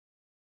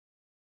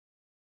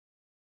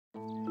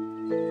Yeah!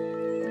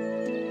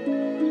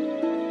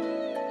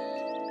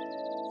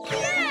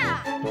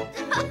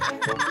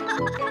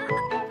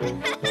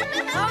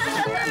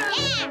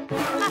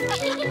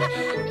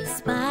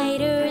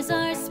 Spiders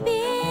are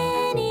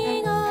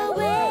spinning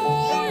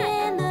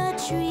away in the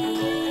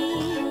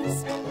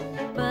trees.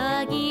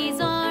 Buggies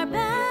are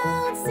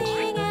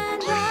bouncing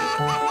and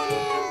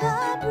riding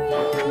the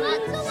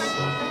breeze.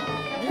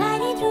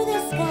 Gliding through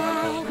the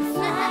sky, we're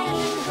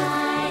flying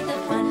high. The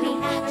fun we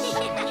hatch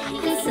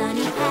in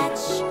Sunny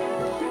Patch.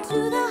 To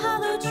the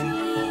hollow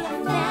tree, a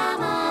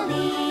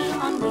family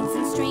on wings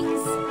and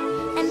strings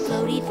and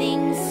floaty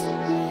things.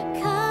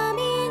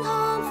 Coming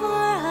home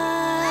for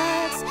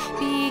hugs,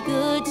 be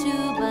good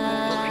to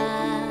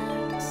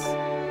bugs.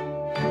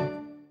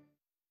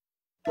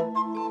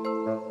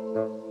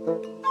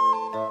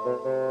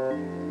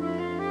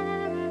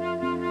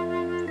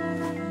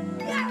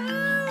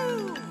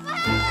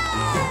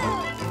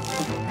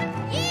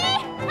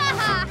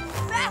 Yee-haw!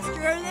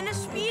 Faster than a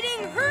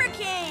speeding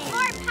hurricane!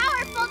 More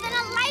powerful than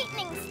a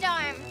lightning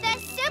storm. The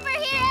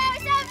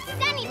superheroes of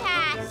Sunny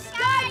Patch.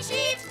 Sky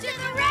Chiefs to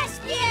the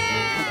rescue!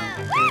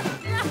 Woo!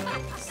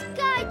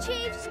 Sky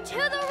Chiefs to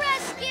the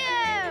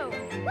rescue!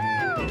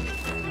 Woo!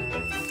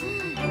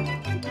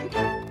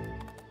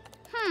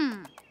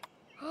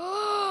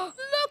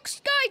 Look,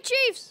 Sky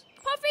Chiefs!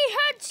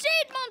 Puffy-head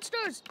seed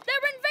monsters!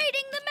 They're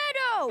invading the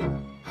meadow!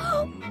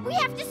 We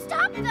have to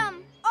stop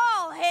them!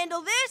 I'll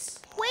handle this!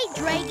 Wait,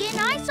 Dragon,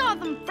 I saw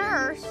them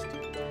first.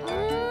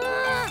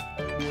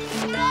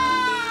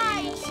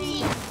 Sky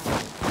Chiefs!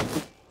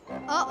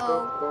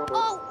 Uh-oh.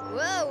 Oh,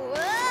 whoa,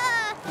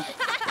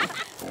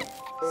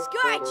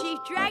 Sky Chief,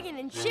 Dragon,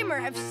 and Shimmer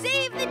have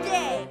saved the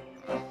day!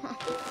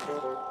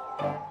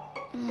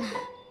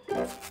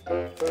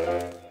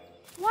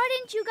 Why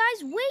didn't you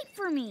guys wait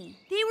for me?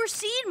 They were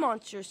seed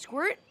monsters,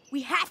 Squirt.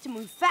 We have to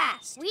move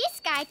fast. We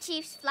Sky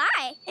Chiefs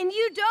fly. And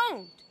you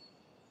don't.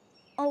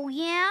 Oh,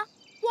 yeah?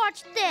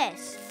 Watch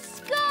this.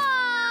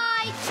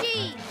 Sky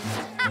Chiefs!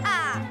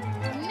 Ha-ha!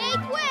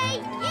 Make way!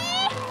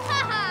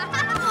 Yee-ha-ha!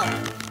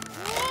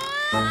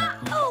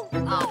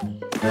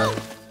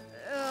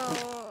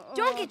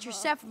 Don't get your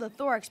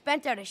cephalothorax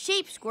bent out of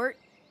shape, Squirt.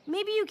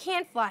 Maybe you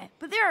can't fly,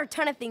 but there are a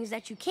ton of things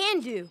that you can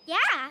do.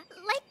 Yeah,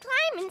 like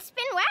climb and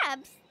spin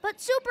webs. But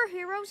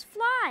superheroes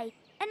fly,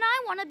 and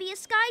I want to be a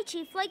Sky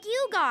Chief like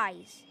you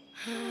guys.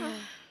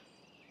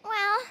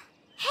 Well,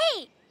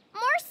 hey,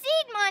 more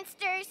seed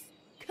monsters.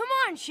 Come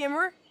on,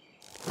 Shimmer.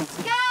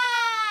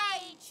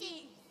 Sky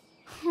Chief!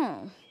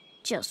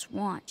 Just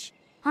watch.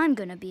 I'm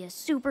gonna be a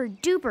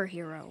super-duper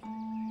hero.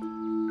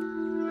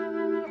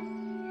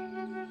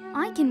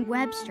 I can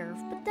web surf,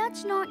 but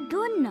that's not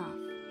good enough.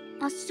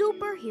 A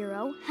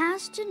superhero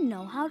has to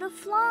know how to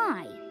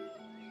fly.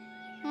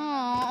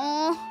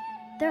 Aww.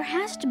 There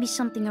has to be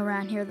something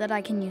around here that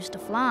I can use to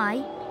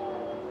fly.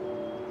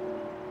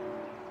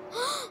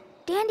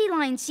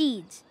 Dandelion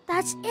seeds.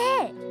 That's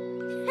it.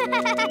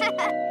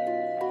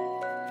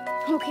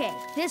 Okay,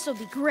 this'll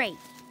be great.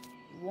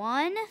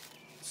 1,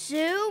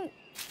 2,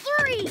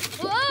 3.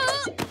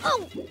 Oh!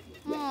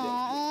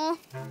 Aww.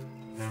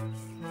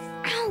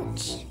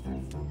 Ouch.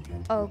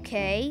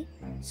 Okay,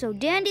 so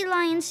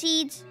dandelion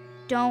seeds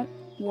don't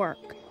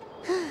work.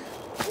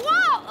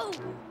 Whoa!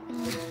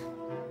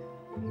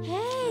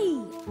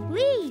 Hey,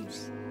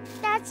 leaves.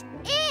 That's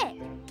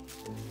it.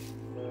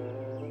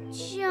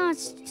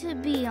 Just to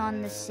be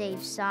on the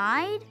safe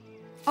side.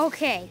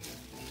 Okay,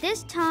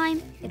 this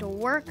time it'll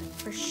work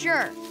for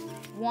sure.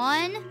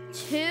 1,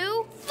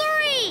 2,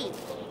 3.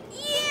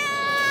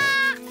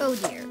 Yeah! Oh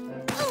dear.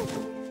 Oh.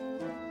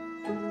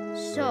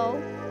 So,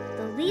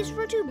 the leaves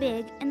were too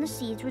big and the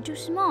seeds were too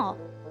small.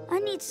 I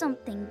need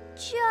something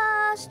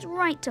just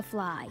right to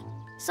fly.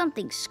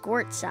 Something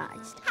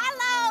squirt-sized.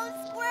 Hello,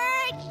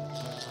 Squirt!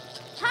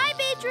 Hi,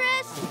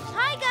 Beatrice!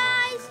 Hi,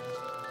 guys!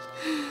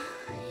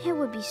 It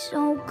would be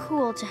so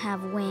cool to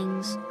have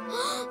wings.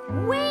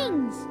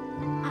 Wings!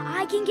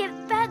 I can get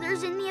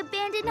feathers in the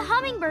abandoned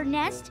hummingbird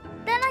nest.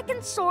 Then I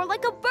can soar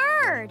like a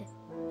bird.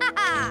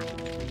 Ha-ha!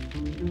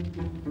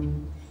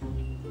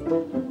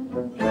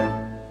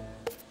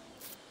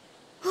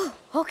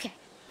 Okay.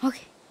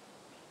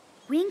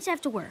 Wings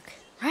have to work,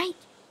 right?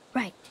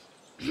 Right.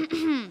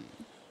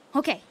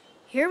 Okay,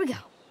 here we go.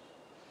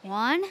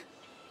 1,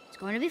 it's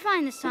going to be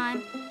fine this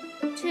time.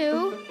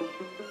 2,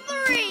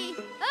 3.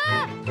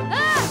 Ah!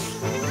 Ah!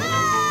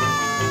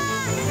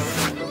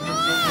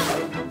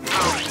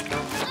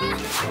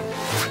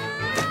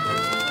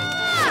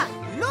 Ah!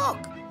 Look,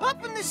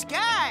 up in the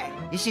sky.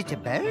 Is it a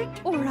bird?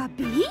 Or a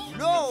bee?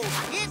 No,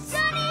 it's...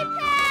 Sunny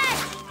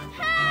Patch!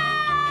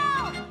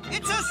 Help!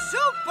 It's a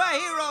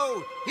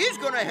superhero. He's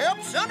gonna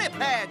help Sunny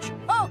Patch.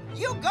 Oh,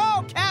 you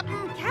go,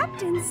 Captain.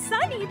 Captain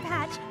Sunny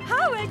Patch,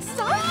 how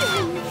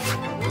exciting!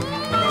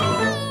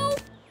 Whoa!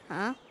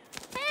 Huh?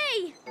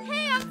 Hey,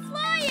 I'm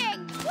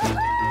flying!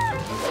 Woohoo!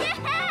 Yeah,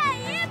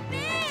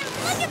 yippee!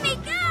 Look at me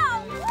go!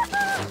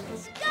 Woohoo!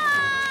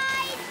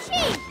 Sky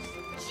Chiefs!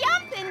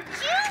 Jumping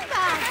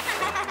Juba!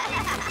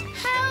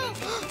 Help!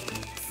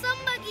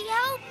 Somebody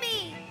help me!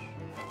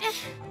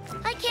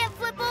 I can't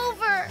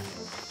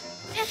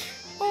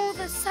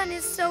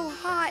is so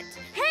hot.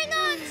 Hang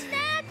on,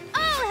 Snack!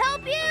 I'll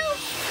help you!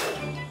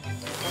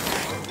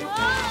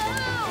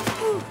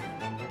 Whoa!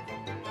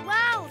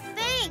 Wow,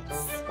 thanks.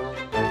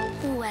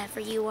 Whoever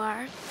you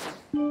are.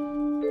 We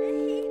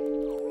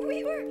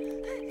were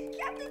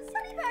Captain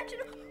Sunny Patch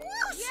and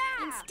whoosh!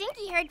 Yeah. And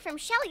Stinky heard from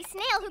Shelly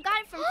Snail, who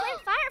got it from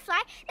Flint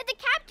Firefly, that the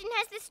captain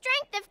has the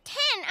strength of 10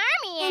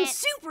 army And ants.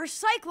 super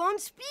cyclone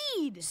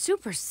speed.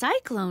 Super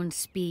cyclone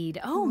speed.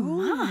 Oh,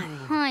 my.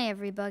 Hi,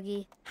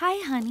 everybody. Hi,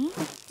 honey.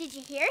 Did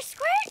you hear,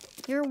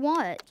 Squirt? You're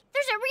what?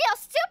 There's a real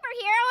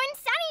superhero in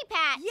Sunny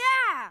Patch.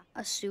 Yeah,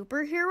 A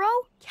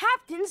superhero?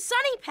 Captain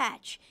Sunny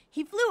Patch.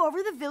 He flew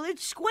over the village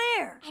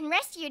square. And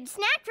rescued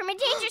Snack from a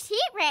dangerous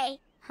heat ray.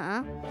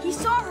 Huh? He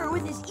saw her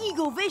with his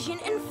eagle vision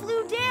and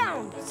flew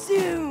down.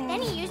 Zoom.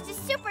 Then he used his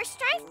super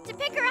strength to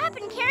pick her up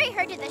and carry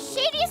her to the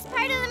shadiest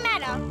part of the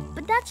meadow.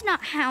 But that's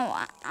not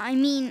how I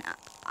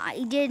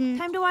didn't...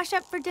 Time to wash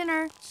up for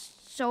dinner.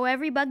 So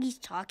everybody's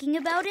talking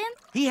about him?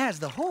 He has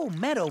the whole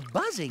meadow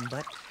buzzing,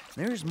 but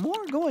there's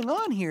more going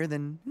on here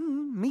than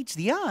meets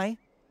the eye.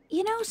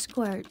 You know,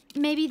 Squirt,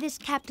 maybe this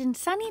Captain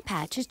Sunny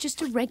Patch is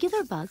just a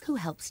regular bug who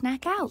helps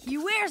Snack out. He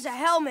wears a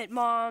helmet,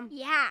 Mom.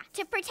 Yeah,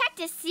 to protect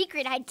his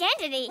secret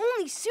identity.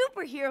 Only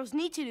superheroes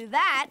need to do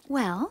that.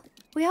 Well,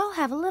 we all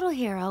have a little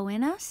hero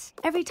in us.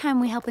 Every time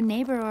we help a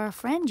neighbor or a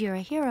friend, you're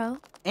a hero.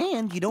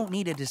 And you don't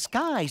need a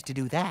disguise to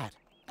do that.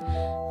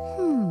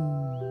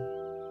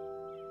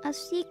 A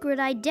secret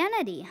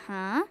identity,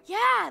 huh?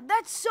 Yeah,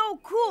 that's so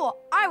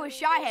cool. I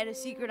wish I had a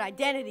secret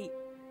identity.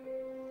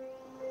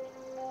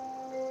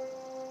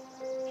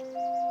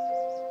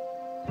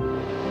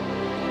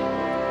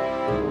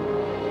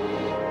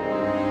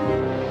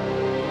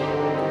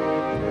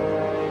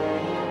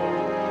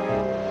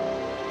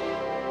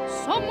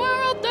 Somewhere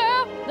out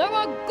there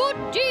are good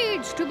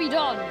deeds to be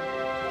done.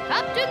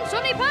 Captain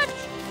Sunny Patch,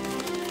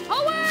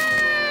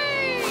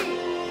 away!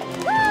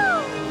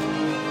 Woo!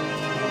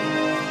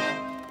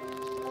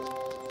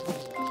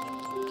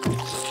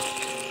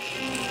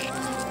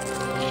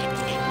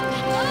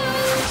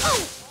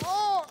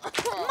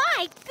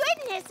 My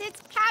goodness,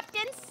 it's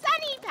Captain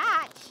Sunny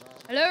Patch.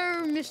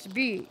 Hello, Miss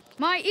B.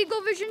 My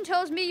eagle vision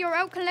tells me you're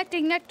out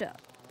collecting nectar.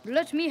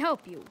 Let me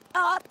help you.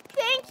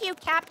 Thank you,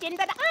 Captain,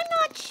 but I'm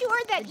not sure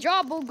that... The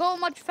job will go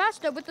much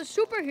faster with the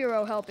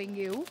superhero helping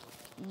you.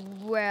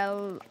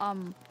 Well,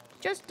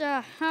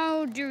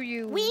 how do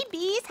you... We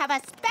bees have a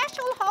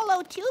special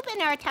hollow tube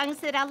in our tongues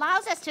that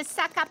allows us to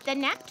suck up the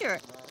nectar.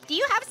 Do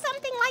you have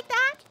something like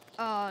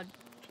that?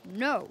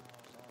 No.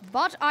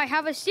 But I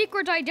have a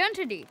secret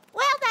identity.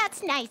 Well,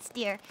 that's nice,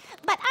 dear.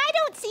 But I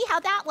don't see how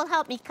that will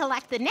help me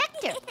collect the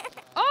nectar.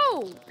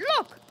 Oh,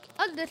 look!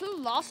 A little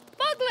lost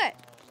buglet.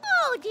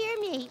 Oh, dear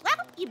me.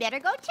 Well, you better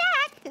go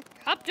check.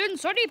 Captain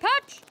Sunny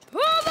Patch, to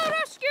the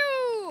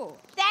rescue!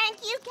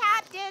 Thank you,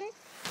 Captain.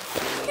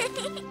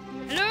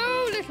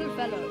 Hello, little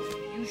fellow.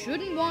 You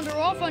shouldn't wander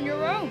off on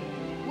your own.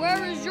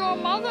 Where is your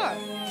mother?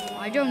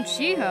 I don't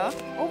see her.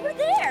 Over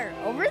there,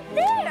 over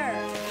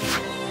there.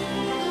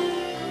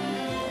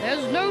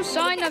 There's no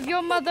sign of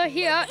your mother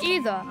here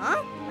either.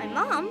 Huh? My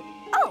mom?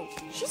 Oh,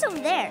 she's over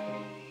there.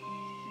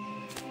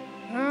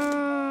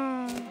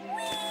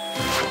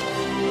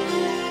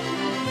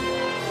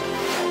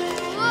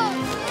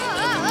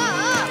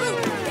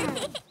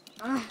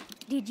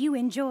 Did you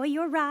enjoy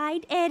your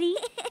ride, Eddie?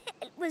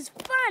 It was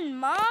fun,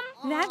 Mom.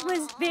 That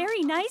was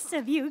very nice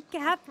of you,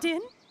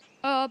 Captain.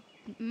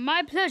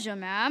 My pleasure,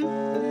 ma'am.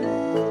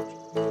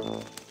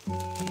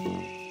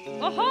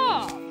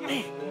 Aha!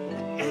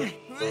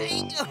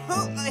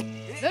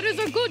 That is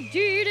a good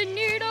deed in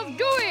need of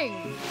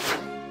doing.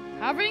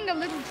 Having a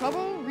little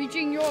trouble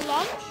reaching your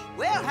lunch?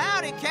 Well,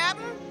 howdy,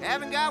 Captain.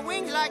 Haven't got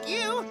wings like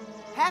you.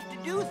 Have to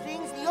do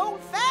things the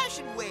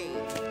old-fashioned way.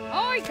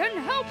 I can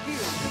help you.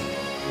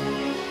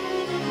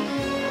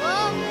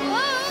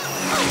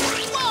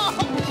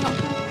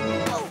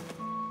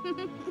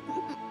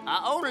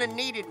 I only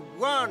needed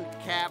one,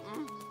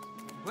 Captain.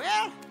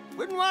 Well,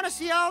 wouldn't want to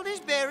see all these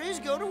berries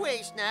go to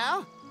waste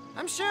now.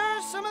 I'm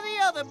sure some of the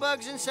other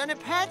bugs in Sunny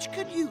Patch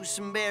could use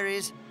some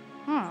berries.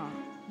 Huh,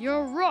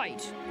 you're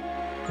right.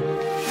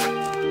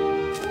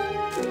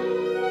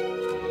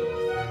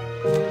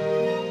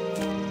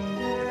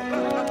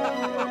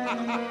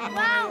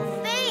 Wow,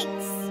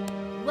 thanks.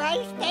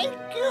 Why, thank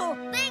you.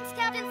 Thanks,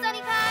 Captain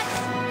Sunny Patch.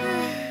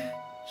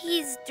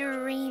 He's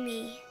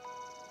dreamy.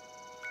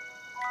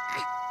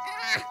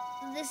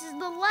 This is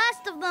the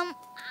last of them.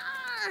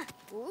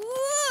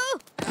 Ooh.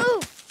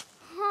 Ooh.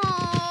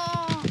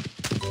 Oh.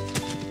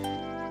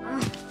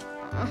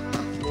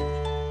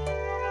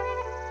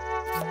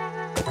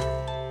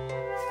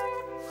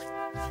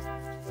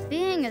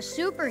 Being a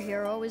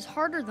superhero is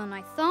harder than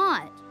I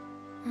thought.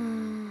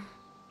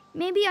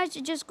 Maybe I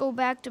should just go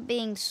back to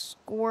being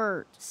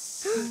Squirt.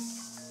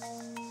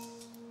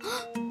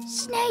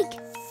 Snake!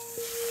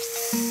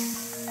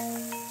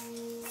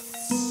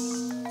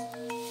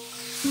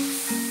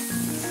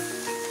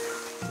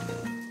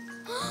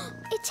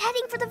 It's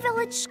heading for the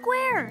village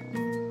square.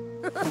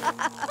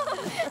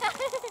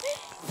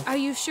 Are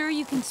you sure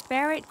you can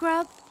spare it,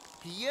 Grub?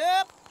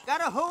 Yup.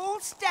 Got a whole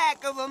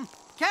stack of them.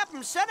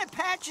 Captain Sunny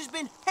Patch has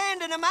been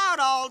handing them out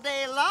all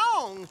day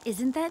long.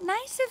 Isn't that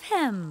nice of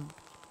him?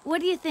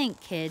 What do you think,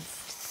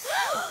 kids?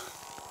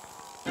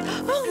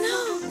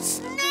 Oh, no!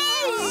 Snakes!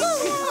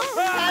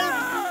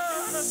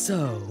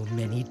 So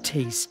many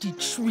tasty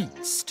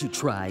treats to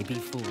try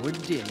before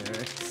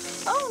dinner.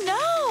 Oh,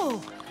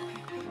 no!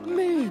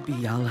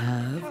 Maybe I'll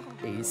have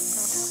a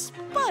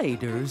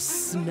spider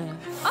snack.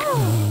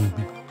 Oh!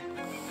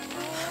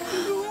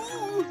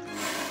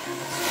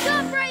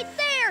 Stop right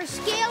there,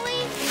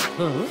 Scaly!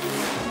 Huh?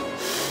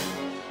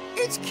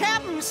 It's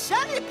Captain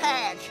Sunny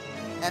Patch,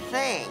 I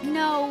think.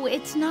 No,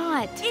 it's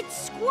not. It's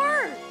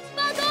Squirt!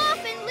 Bug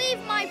off and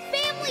leave my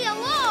family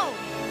alone!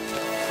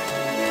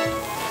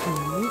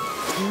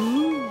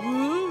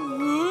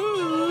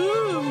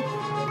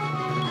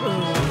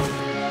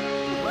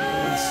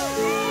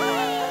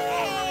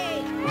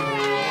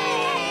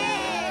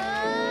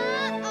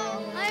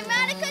 I'm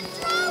out of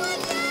control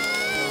again!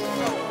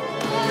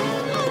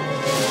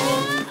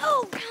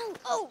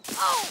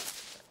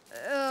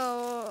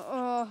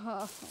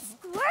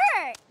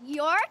 Squirt,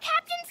 you're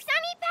Captain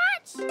Sunny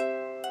Patch?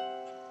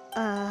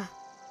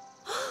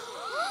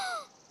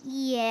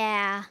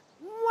 Yeah.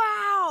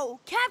 Wow!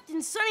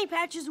 Captain Sunny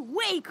Patch is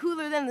way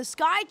cooler than the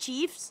Sky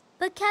Chiefs.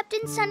 But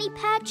Captain Sunny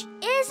Patch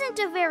isn't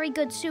a very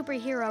good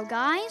superhero,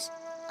 guys.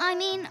 I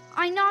mean,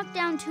 I knocked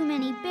down too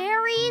many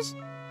berries.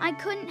 I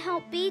couldn't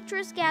help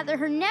Beatrice gather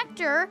her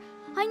nectar.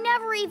 I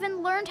never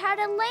even learned how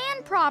to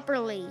land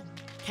properly.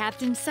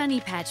 Captain Sunny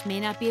Patch may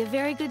not be a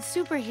very good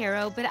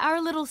superhero, but our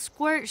little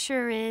Squirt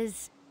sure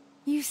is.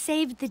 You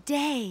saved the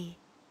day.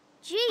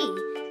 Gee,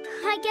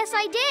 I guess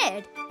I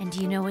did. And do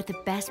you know what the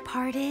best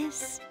part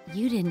is?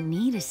 You didn't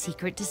need a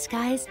secret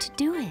disguise to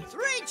do it.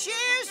 3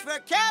 cheers for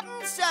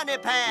Captain Sunny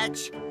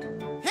Patch.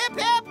 Hip,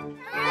 hip.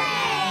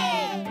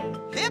 Hooray!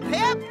 Hip,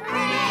 hip.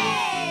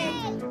 Hooray!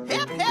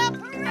 Hip, hip.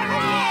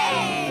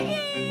 Hooray!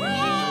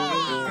 Woohoo!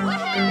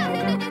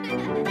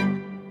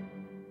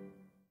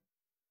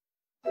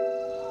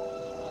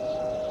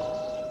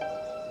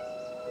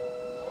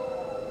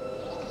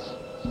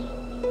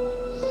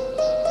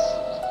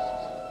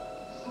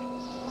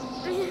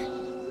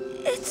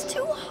 It's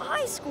too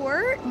high,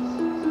 Squirt.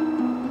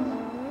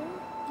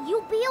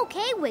 You'll be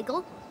okay,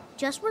 Wiggle.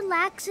 Just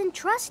relax and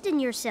trust in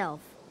yourself.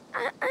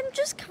 I'm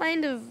just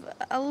kind of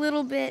a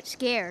little bit...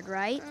 Scared,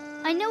 right?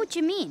 I know what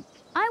you mean.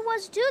 I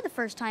was too the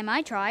first time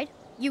I tried.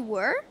 You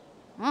were?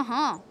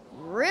 Uh-huh.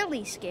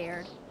 Really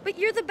scared. But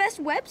you're the best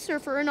web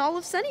surfer in all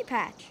of Sunny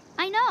Patch.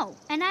 I know,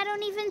 and I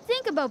don't even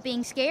think about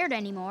being scared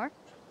anymore.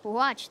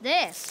 Watch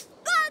this.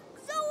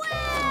 Bugs away!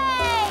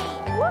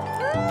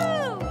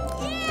 Woohoo!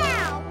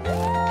 Yeah!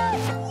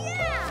 Woo!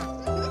 Yeah!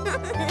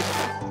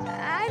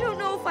 I don't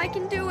know if I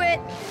can do it.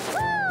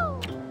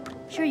 Woo!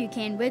 Sure you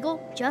can, Wiggle.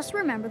 Just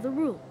remember the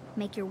rule.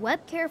 Make your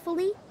web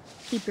carefully,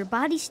 keep your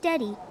body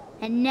steady,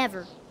 and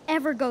never,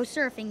 ever go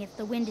surfing if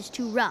the wind is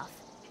too rough.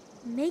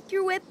 Make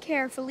your web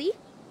carefully,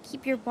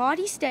 keep your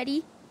body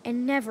steady,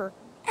 and never,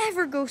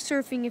 ever go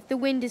surfing if the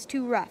wind is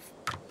too rough.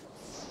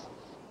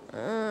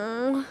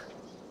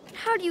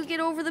 How do you get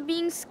over the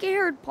being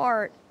scared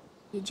part?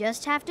 You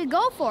just have to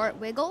go for it,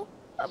 Wiggle.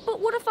 But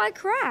what if I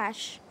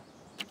crash?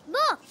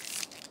 Look!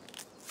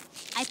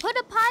 I put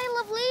a pile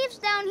of leaves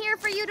down here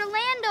for you to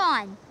land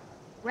on.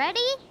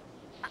 Ready?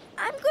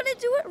 I'm gonna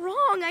do it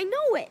wrong, I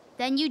know it.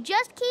 Then you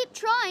just keep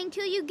trying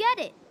till you get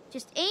it.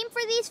 Just aim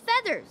for these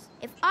feathers.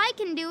 If I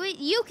can do it,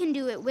 you can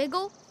do it,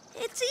 Wiggle.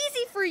 It's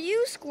easy for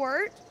you,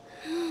 Squirt.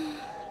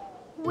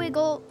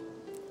 Wiggle,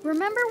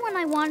 remember when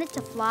I wanted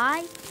to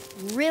fly?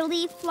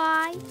 Really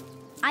fly?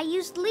 I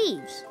used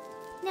leaves,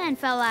 then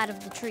fell out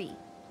of the tree.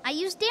 I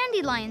used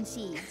dandelion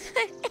seeds.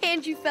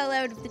 And you fell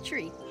out of the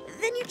tree.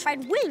 Then you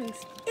tried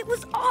wings. It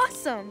was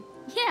awesome.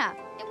 Yeah,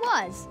 it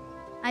was.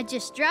 I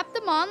just strapped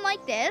them on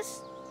like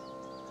this.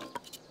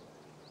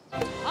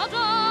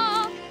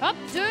 Ta-da!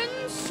 Captain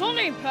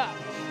Sunny Patch.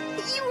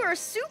 You were a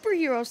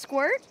superhero,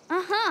 Squirt.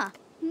 Uh-huh.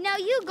 Now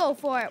you go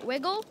for it,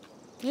 Wiggle.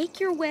 Make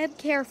your web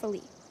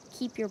carefully.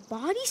 Keep your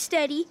body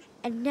steady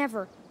and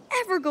never,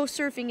 ever go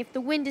surfing if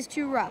the wind is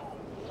too rough.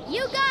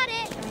 You got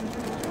it.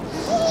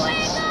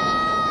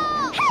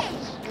 Wiggle! Hey!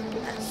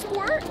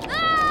 Squirt?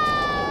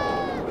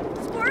 Ah!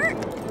 Squirt?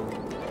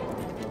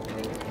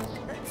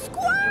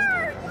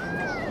 Squirt!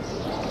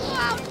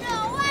 Oh no,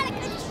 out of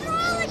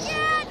control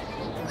again!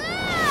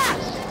 Ah!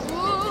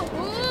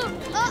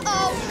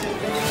 Uh-oh.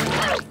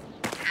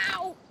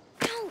 Ow!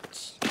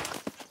 Ouch!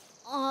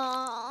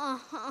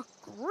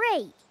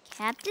 Great.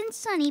 Captain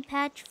Sunny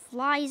Patch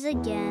flies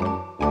again.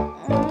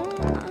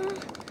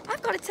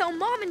 I've got to tell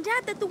Mom and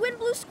Dad that the wind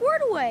blew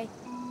Squirt away.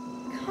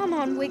 Come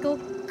on, Wiggle.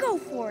 Go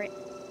for it.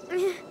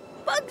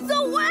 Bugs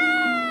away!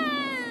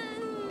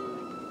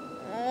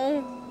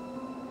 Oh,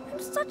 I'm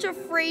such a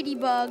fraidy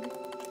bug.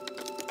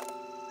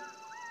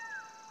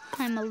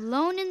 I'm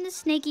alone in the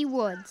snaky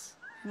woods,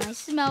 and I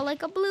smell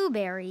like a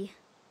blueberry.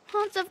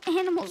 Lots of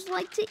animals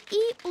like to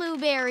eat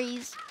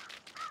blueberries.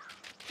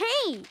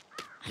 Hey,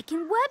 I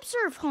can web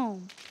surf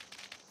home.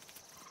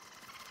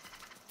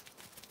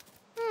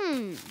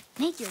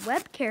 Make your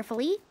web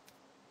carefully.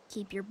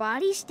 Keep your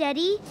body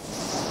steady.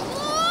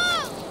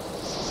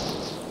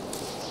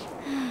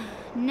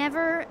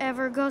 Never,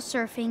 ever go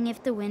surfing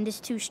if the wind is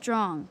too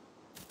strong.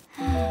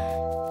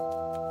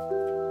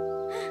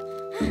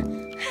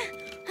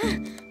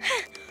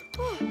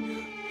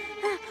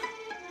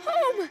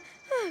 Home!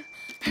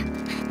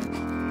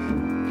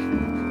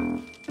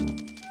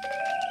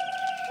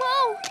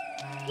 Whoa!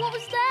 What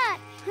was that?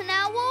 An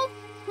owl?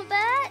 A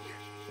bat?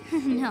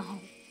 No,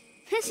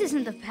 this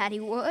isn't the Patty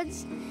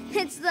Woods.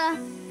 It's the...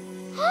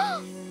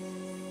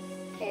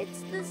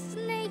 It's the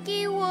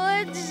Snaky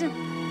Woods.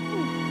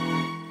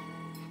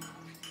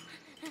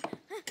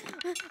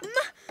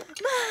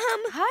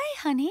 Mom! Hi,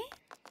 honey.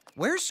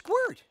 Where's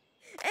Squirt?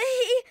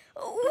 He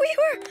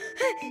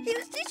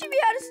was teaching me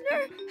how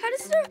to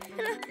surf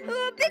in a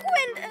big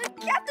wind,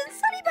 Captain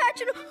Sunny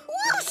Patch, and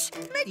whoosh!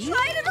 And I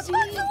tried and the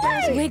bugs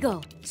away!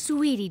 Wiggle.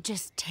 Sweetie,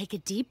 just take a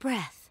deep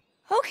breath.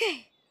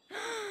 Okay.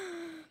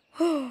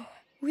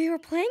 We were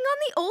playing on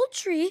the old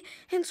tree,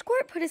 and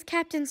Squirt put his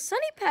Captain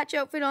Sunny Patch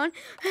outfit on,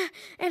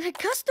 and a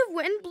gust of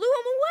wind blew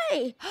him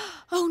away.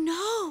 Oh,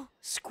 no.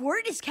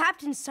 Squirt is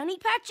Captain Sunny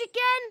Patch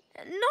again?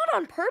 Not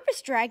on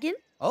purpose, Dragon.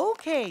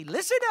 Okay,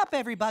 listen up,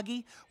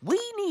 everybody. We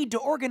need to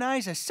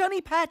organize a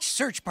Sunny Patch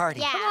search party.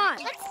 Yeah, Come on.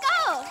 let's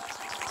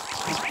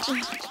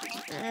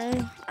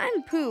go.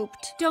 I'm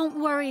pooped. Don't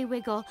worry,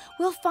 Wiggle.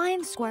 We'll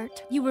find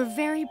Squirt. You were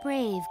very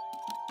brave.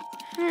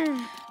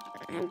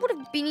 I would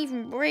have been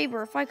even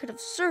braver if I could have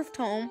surfed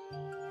home.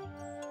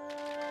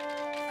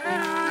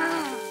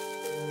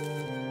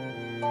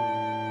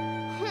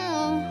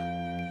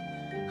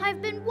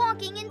 I've been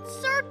walking in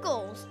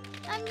circles.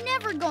 I'm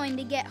never going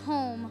to get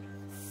home.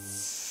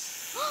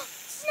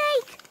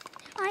 Snake!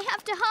 I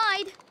have to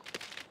hide.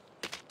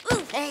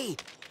 Hey,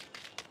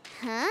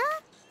 Huh?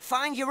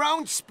 find your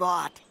own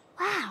spot.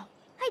 Wow,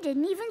 I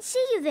didn't even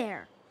see you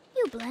there.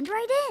 You blend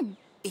right in.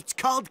 It's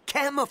called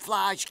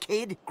camouflage,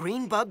 kid.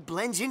 Green bug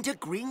blends into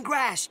green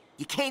grass.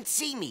 You can't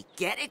see me,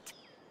 get it?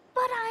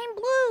 But I'm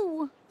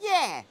blue.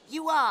 Yeah,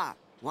 you are.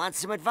 Want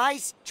some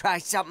advice? Try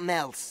something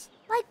else.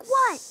 Like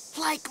what?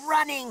 Like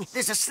running.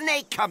 There's a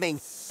snake coming.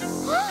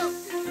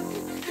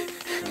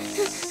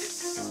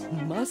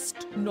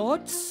 Must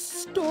not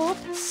stop.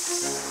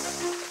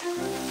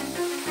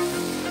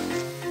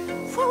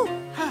 Whew.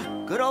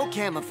 Huh. Good old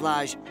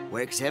camouflage.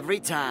 Works every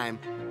time.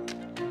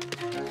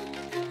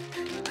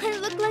 I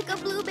look like a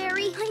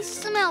blueberry. I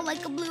smell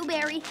like a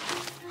blueberry.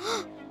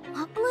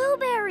 A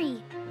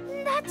blueberry.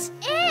 That's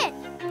it.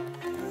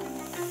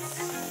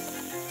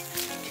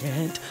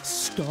 Can't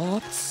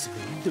stop,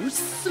 slither,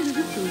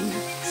 slither.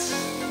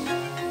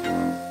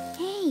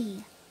 Hey,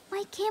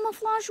 my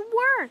camouflage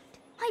worked.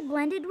 I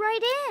blended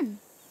right in.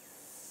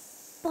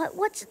 But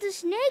what's the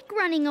snake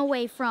running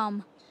away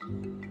from?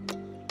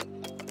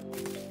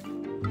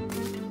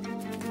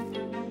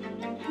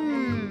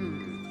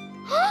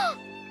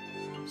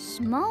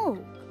 Smoke.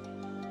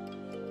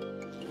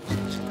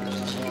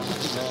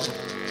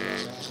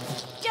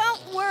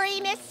 Don't worry,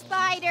 Miss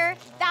Spider.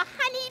 The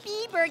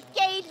Honeybee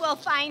Brigade will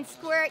find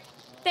Squirt.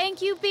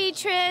 Thank you,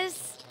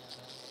 Beatrice.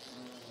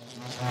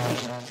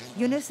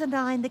 Eunice and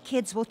I and the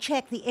kids will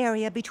check the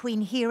area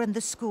between here and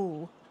the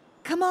school.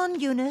 Come on,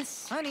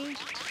 Eunice. Honey,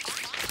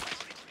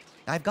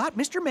 I've got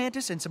Mr.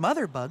 Mantis and some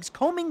other bugs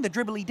combing the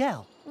Dribbly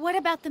Dell. What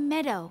about the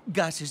meadow?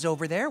 Gus is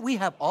over there. We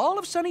have all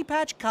of Sunny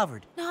Patch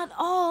covered. Not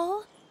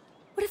all.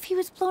 What if he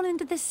was blown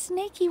into the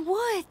snaky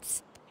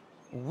woods?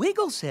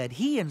 Wiggle said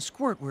he and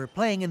Squirt were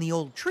playing in the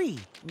old tree.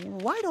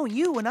 Why don't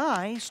you and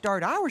I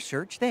start our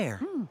search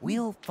there?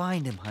 We'll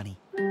find him, honey.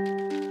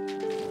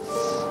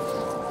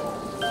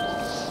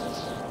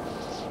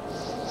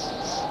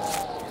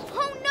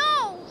 Oh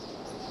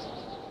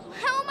no!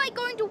 How am I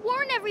going to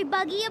warn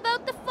everybody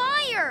about the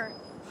fire?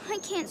 I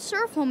can't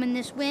surf home in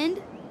this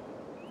wind.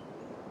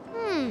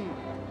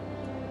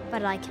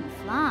 But I can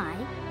fly.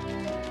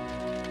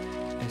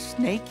 The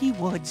snaky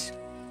woods.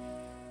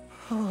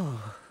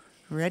 Oh,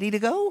 ready to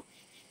go?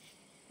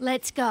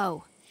 Let's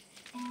go.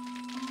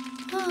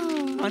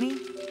 Oh, Honey,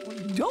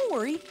 don't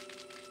worry.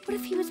 what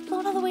if he was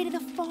blown all the way to the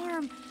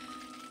farm?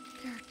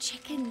 There are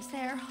chickens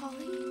there,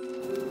 Holly.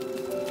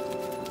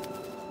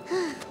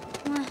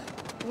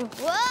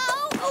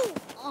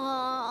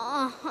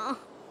 Whoa!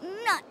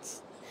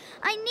 Nuts!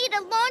 I need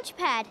a launch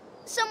pad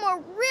somewhere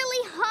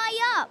really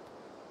high up.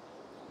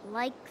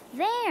 Like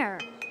there.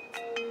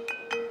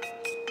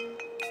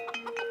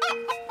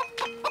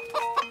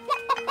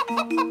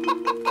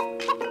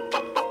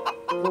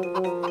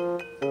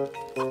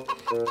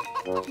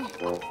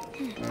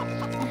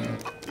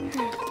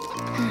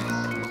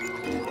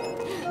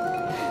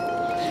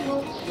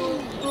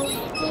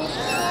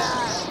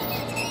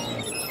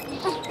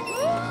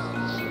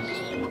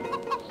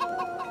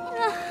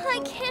 I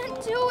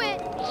can't do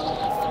it.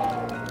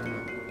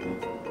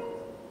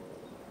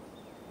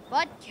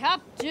 But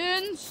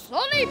Captain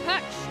Sunny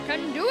Patch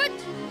can do it.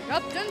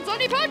 Captain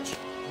Sunny Patch,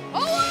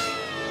 away!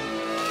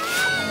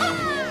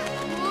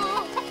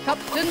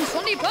 Captain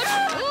Sunny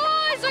Patch,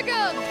 rise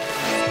again.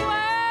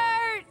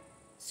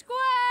 Squirt!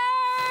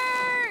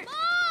 Squirt!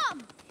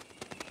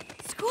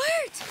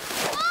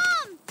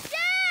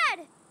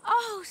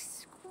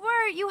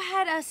 Squirt, you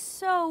had us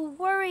so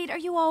worried. Are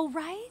you all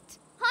right?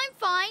 I'm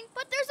fine,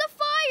 but there's a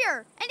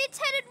fire, and it's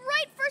headed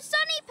right for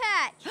Sunny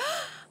Patch.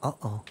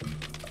 Uh-oh.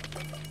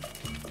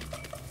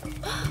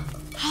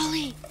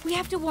 Holly, we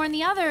have to warn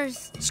the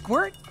others.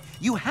 Squirt,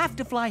 you have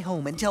to fly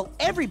home and tell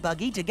every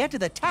buggy to get to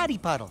the taddy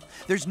puddle.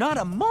 There's not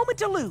a moment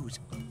to lose.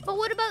 But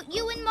what about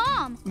you and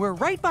Mom? We're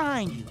right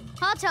behind you.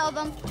 I'll tell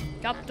them.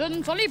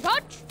 Captain Sunny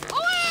Patch, away!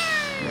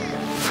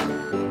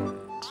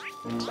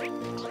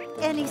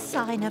 Any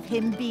sign of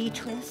him,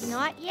 Beatrice?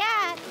 Not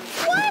yet.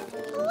 What?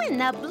 Who in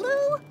the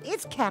blue?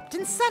 It's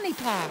Captain Sunny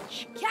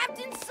Patch.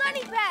 Captain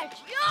Sunny Patch!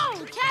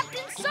 Yo,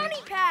 Captain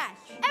Sunny Patch!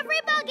 Every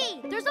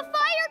buggy, there's a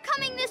fire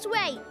coming this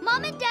way.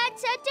 Mom and Dad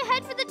said to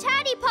head for the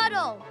taddy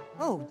puddle.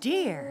 Oh,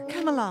 dear.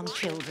 Come along,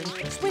 children.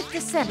 Swift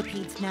the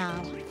centipedes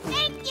now.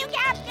 Thank you,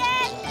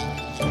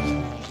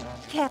 Captain!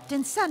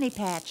 Captain Sunny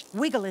Patch.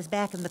 Wiggle is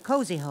back in the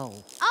cozy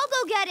hole. I'll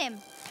go get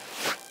him.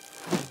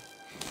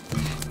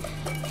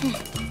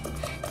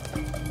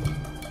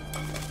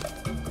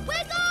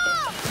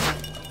 Wiggle!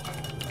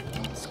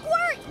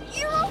 Squirt,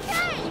 you're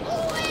okay!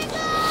 Wiggle!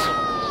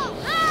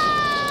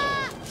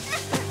 Ah!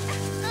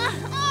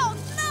 Oh,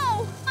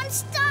 no! I'm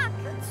stuck!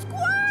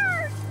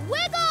 Squirt!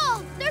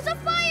 Wiggle! There's a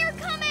fire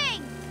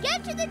coming!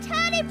 Get to the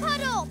taddy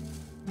puddle!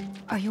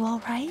 Are you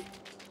all right?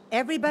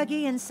 Every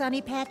buggy in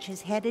Sunny Patch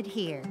is headed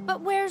here.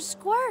 But where's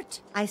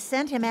Squirt? I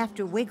sent him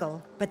after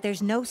Wiggle, but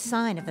there's no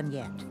sign of him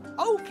yet.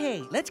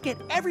 Okay, let's get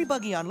every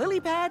buggy on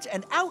lily pads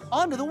and out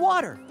onto the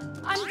water.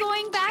 I'm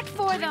going back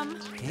for them.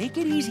 Take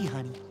it easy,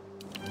 honey.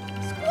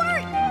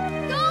 Squirt!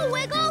 Go,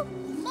 Wiggle!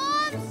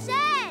 Mom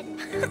said!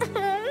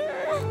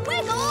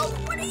 Wiggle,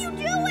 what are you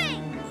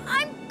doing?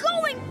 I'm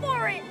going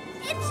for it!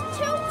 It's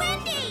too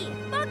windy!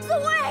 Bugs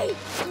away!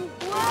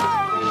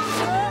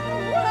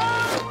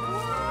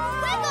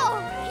 Wiggle,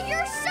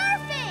 you're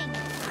surfing!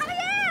 I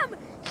am!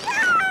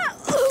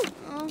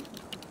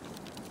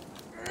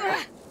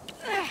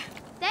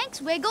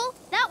 Thanks, Wiggle.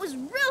 That was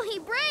really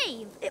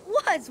brave. It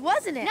was,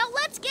 wasn't it? Now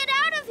let's get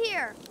out of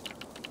here!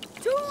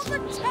 To the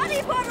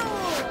taddy puddle!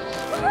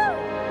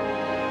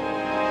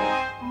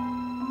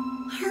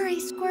 Hurry,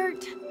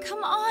 Squirt.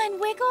 Come on,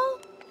 Wiggle.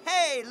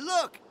 Hey,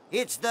 look!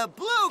 It's the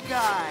blue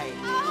guy!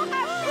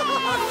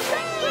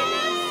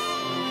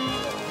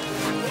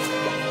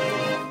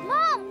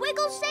 Mom,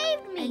 Wiggle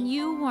saved me! And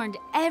you warned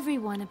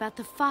everyone about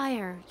the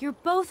fire. You're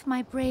both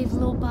my brave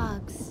little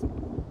bugs.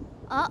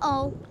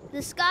 Uh-oh,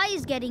 the sky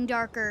is getting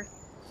darker.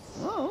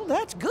 Oh,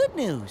 that's good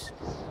news.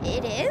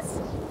 It is?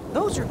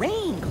 Those are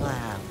rain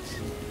clouds.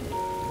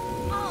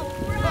 All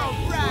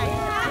right!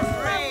 That's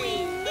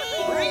great!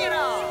 Bring it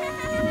on!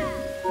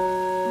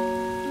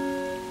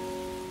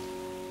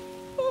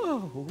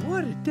 Oh,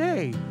 what a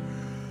day.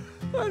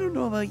 I don't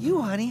know about you,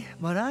 honey,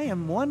 but I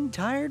am one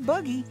tired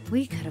buggy.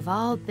 We could have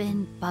all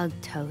been bug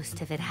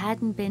toast if it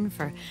hadn't been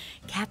for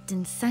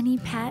Captain Sunny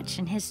Patch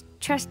and his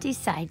trusty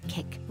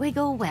sidekick,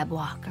 Wiggle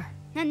Webwalker.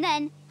 And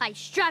then I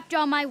strapped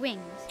on my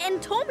wings.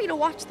 And told me to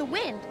watch the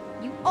wind.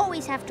 You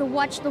always have to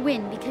watch the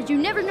wind because you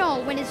never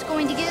know when it's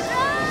going to get...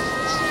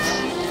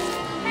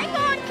 Hang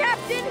on,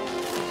 Captain!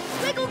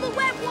 Wiggle the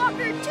web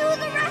walker to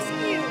the